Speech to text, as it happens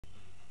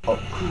Oh,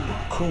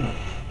 Kuma.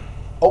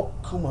 Oh,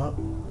 Kuma.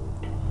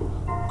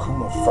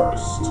 Kuma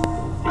first.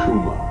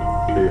 Kuma,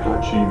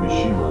 Heihachi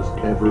Mishima's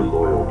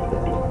ever-loyal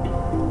pet.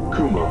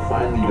 Kuma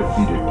finally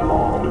defeated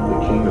Paul in the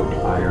King of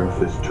Iron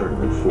Fist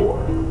Tournament 4.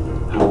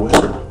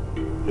 However,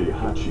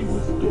 Heihachi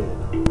was dead.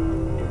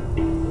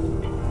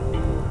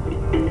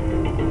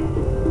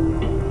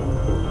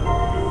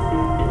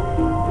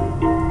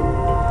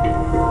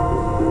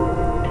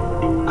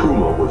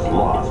 Kuma was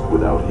lost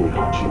without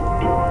Heihachi.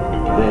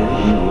 Then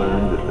he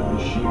learned that the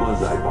Mishima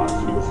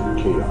Zaibatsu was in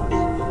chaos.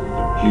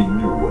 He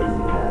knew what he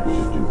had to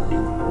do.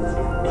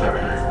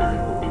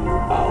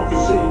 I'll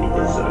save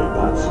the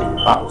Zaibatsu.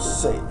 I'll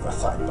save the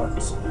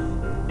Zaibatsu.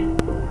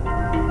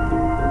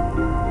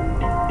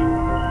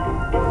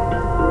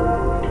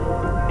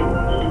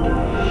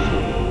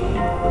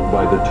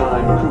 By the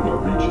time Kuma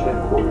reached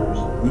headquarters,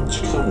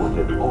 someone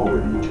had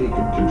already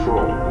taken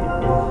control.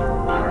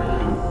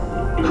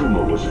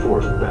 Kuma was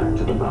forced back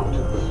to the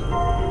mountains.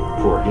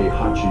 For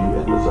Heihachi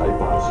and the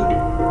Zaibatsu,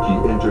 he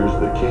enters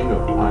the King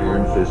of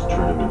Iron Fist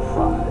Tournament 5.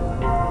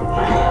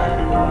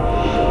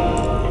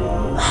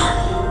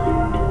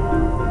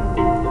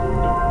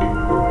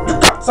 You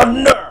got some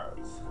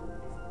nerves!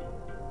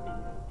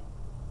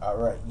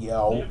 Alright,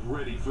 yo. Get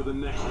ready for the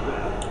next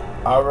battle.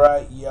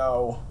 Alright,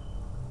 yo.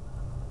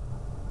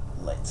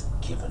 Let's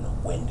give it a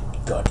wind,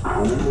 gut.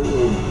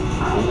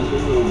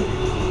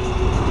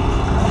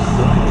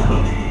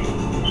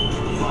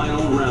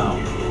 Final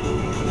round.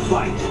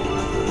 Fight.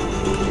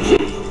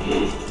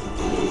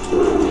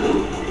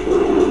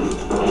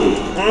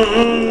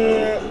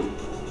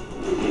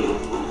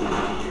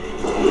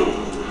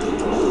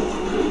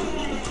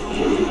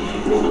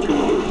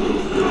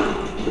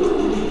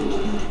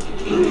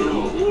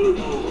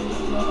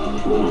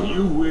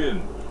 You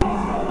win.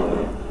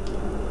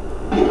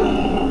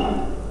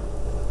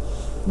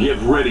 Get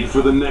ready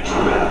for the next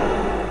battle.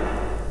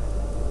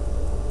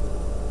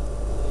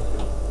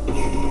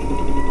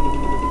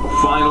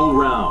 Final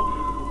round.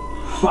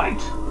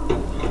 Fight.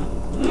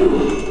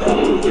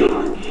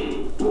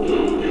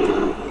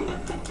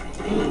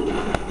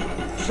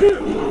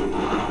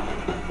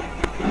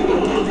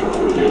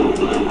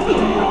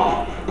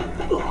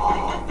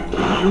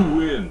 You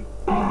win.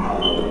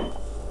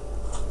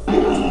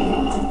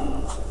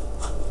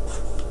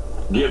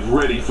 Get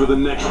ready for the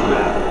next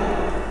battle.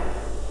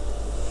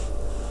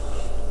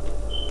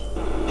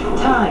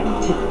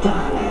 Time to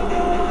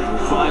die.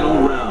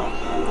 Final round.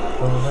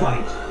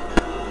 Fight.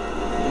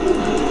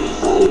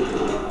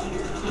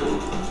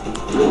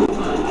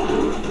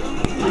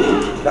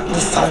 Not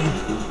this time.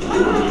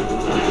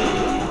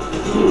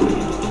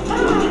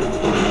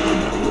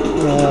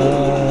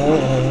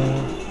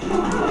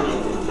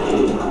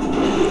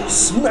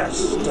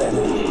 Smash that.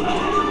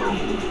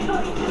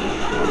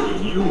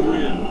 You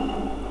win.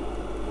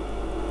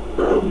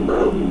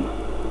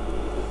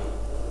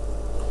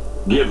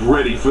 Get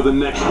ready for the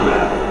next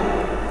battle.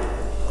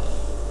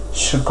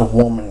 Sugar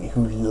woman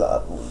who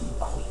loves me.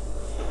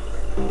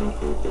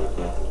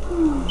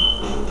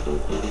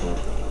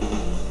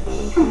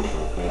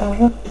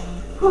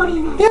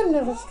 You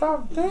never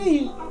stop, do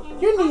you?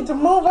 You need to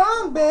move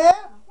on, babe.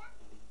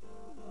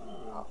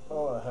 I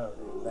thought her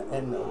the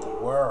end of the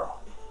world.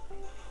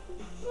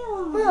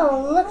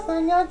 Well, looks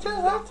like I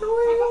just have to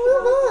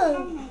move on.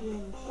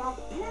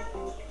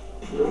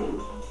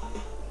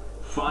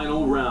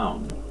 Final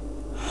round.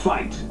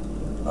 Fight.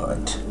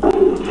 Alright.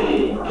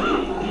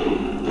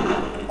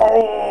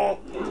 Oh!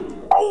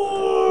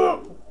 Oh!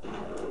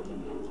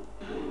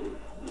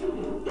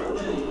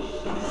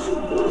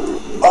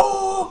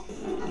 Oh!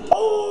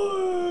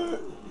 Oh!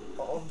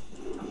 Oh!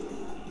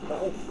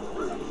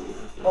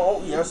 Oh,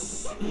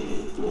 yes.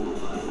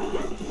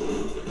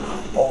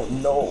 Oh,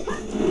 no.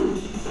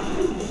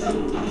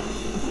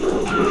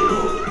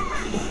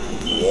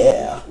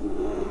 Yeah.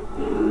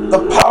 The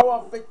power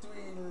of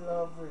victory,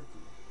 love victory.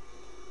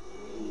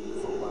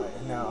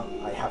 Now,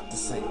 I have to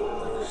say it.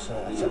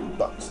 I said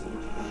bucks.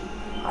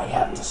 I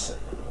have to say it.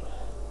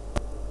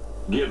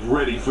 Get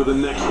ready for the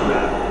next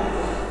battle.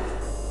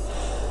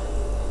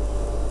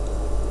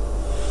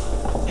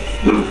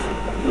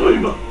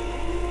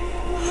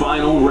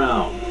 Final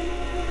round.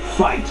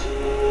 Fight.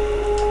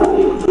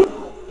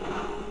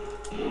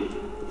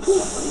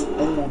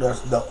 Oh,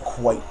 that's not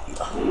quite.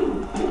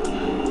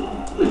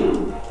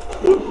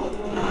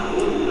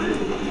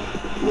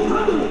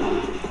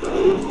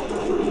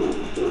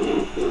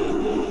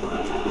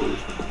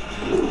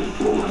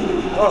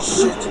 Oh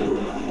shit!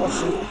 Oh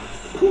shit!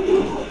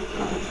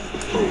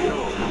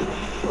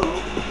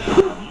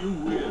 You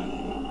win.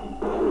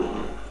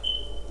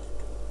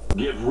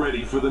 Get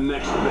ready for the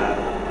next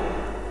battle.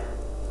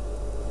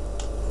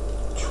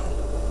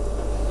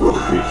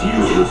 It's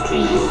useless to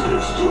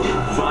resist.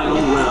 Final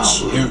round.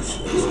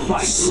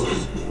 Fight.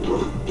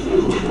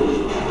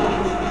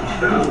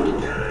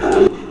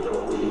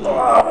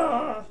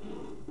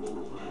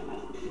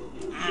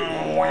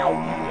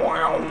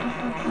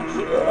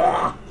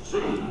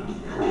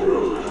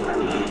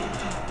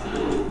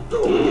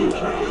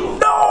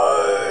 No!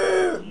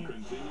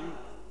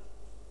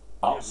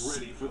 Get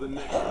ready for the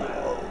next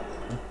battle.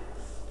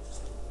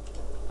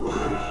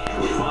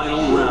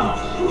 Final round.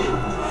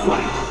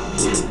 Fight.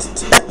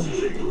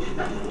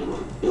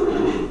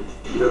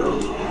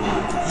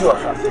 You'll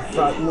have to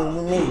fight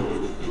with me.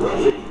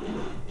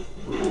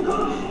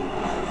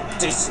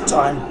 This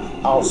time,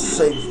 I'll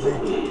save you.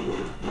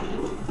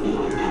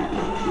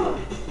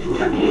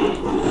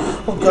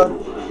 Oh God.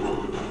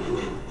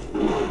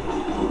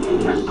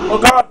 Oh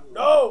God,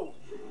 no!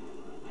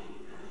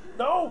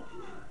 No!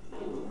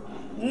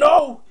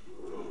 No!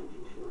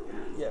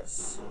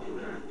 Yes.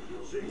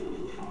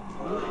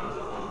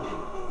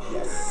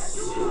 Yes.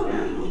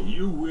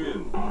 You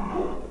win.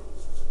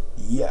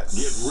 Yes.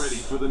 Get ready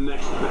for the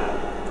next battle.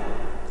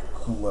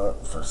 Kuma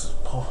versus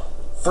Paul.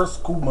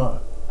 First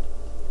Kuma.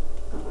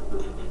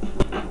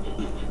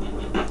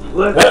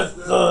 Let's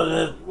do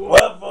this.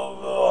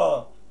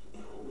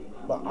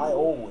 But I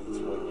always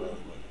win.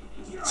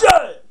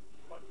 Shut it!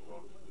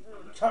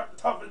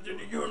 Toughest in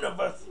the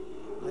universe.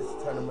 This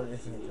tournament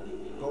isn't gonna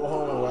go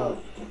home well.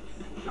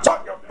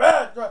 Talk your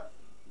bad.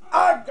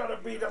 I gotta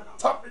be the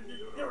toughest in the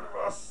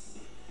universe.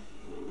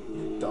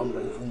 You dumb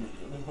thing.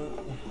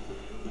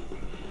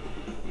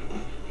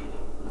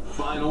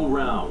 Final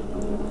round.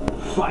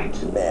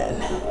 Fight. Man,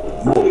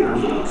 you are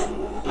weak.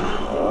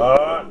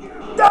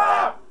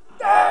 Damn! Dang!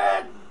 I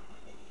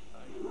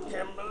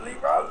can't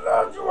believe I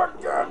loved you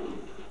again.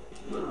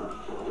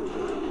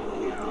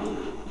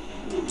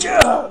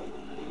 Yeah!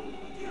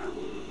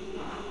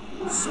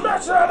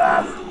 Smash her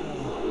ass!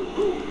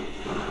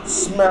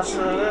 Smash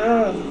her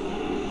ass!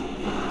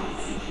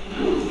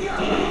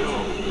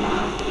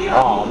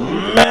 Oh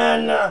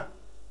man!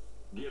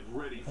 Get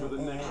ready for the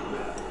next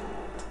battle.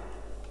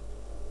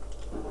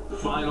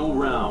 Final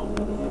round.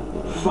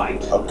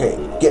 Fight. Okay,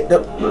 get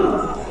the.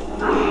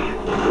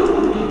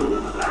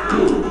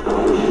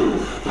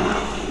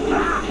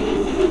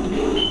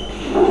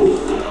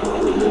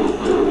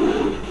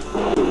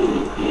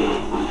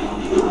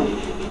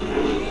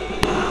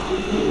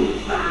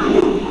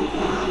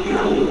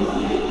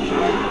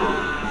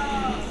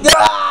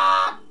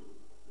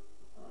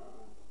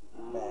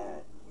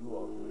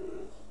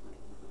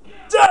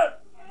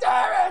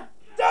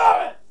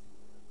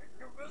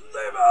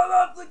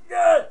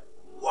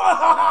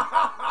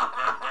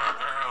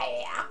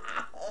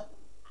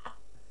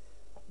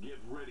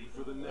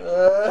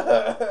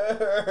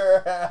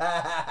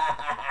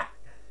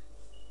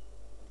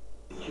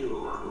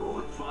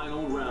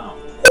 Final round.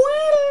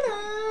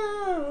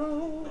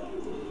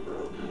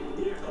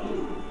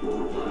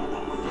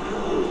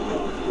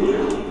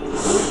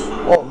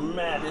 Oh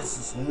man, this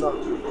is not.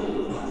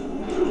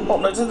 Oh,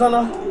 this is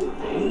gonna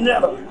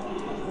never.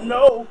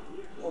 No.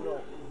 Oh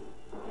no.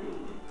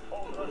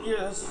 Oh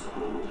yes.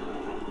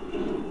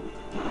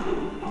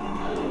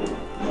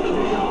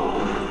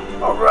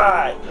 All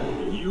right.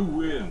 You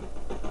win.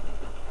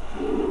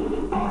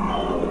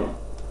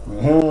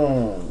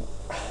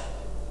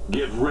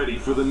 Get ready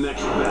for the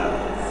next battle.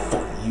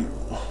 For you.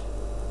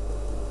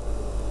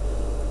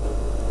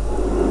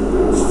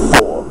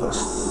 For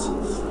this.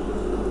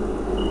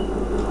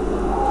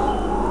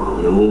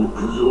 I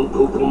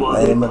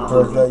am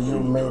impressed that you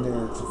made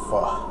it too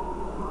far.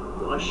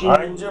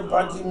 I'm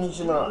Jinpachi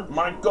Mishima.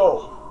 My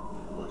goal.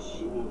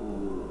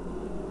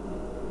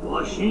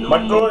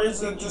 My goal is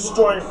to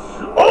destroy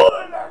all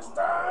the next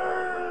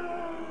time.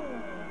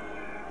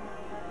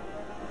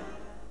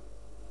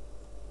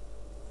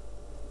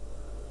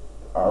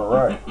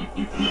 Alright.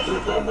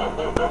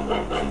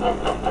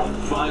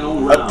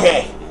 Final round.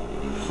 Okay.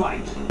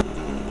 Fight.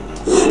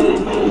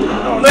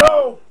 Oh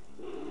no!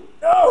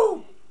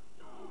 No!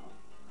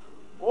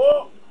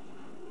 Oh!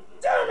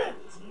 Damn it!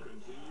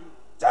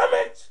 Damn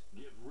it!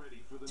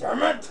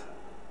 Damn it!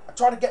 I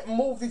try to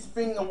move this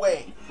thing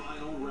away.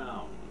 Final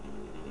round.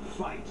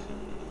 Fight.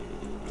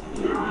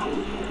 You're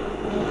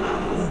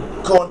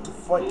going to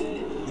fight.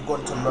 You're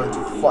going to learn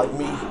to fight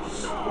me.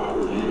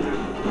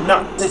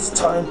 Not this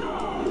time.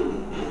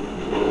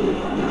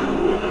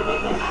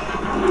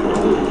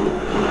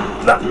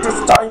 Not this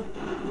time.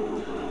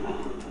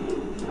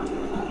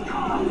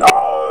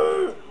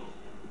 No!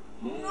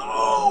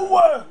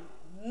 No!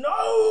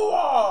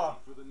 No!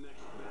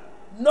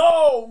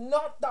 No,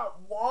 not that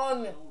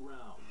one.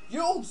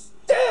 Use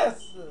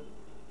this.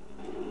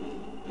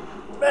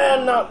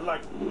 Man, not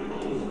like.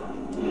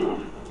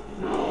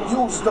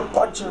 Use the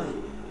puncher.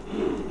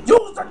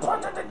 Use the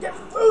puncher to get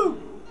food.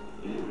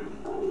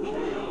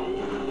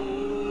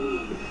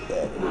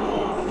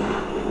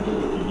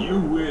 You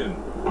win.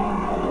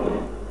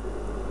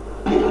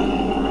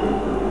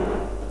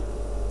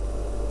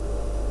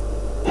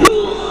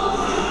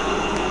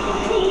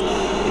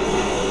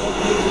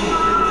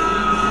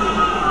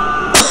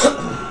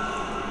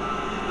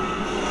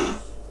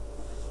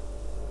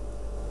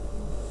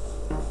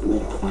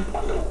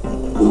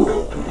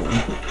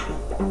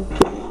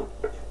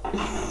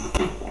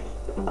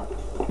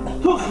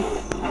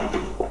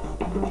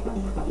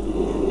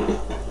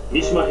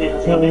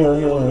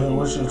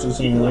 What should you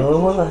see?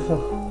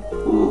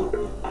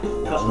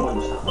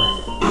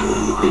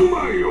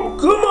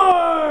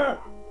 Kuma!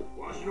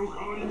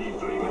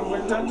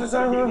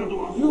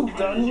 You've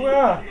done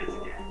well.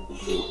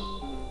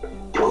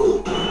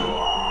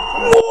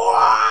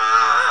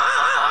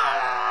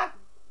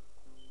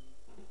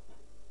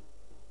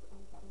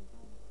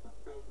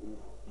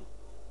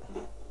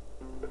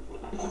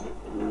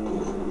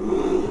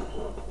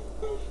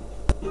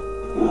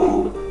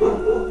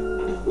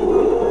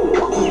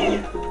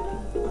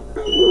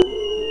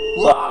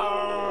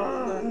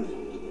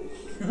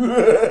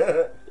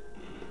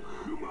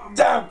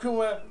 Damn,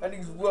 Kuma and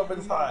his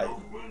weapons high.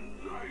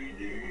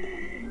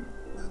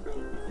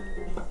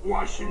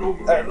 As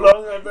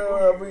long as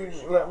I've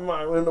been let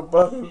my window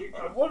button,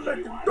 I wonder if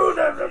I can do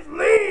that, just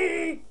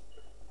leave.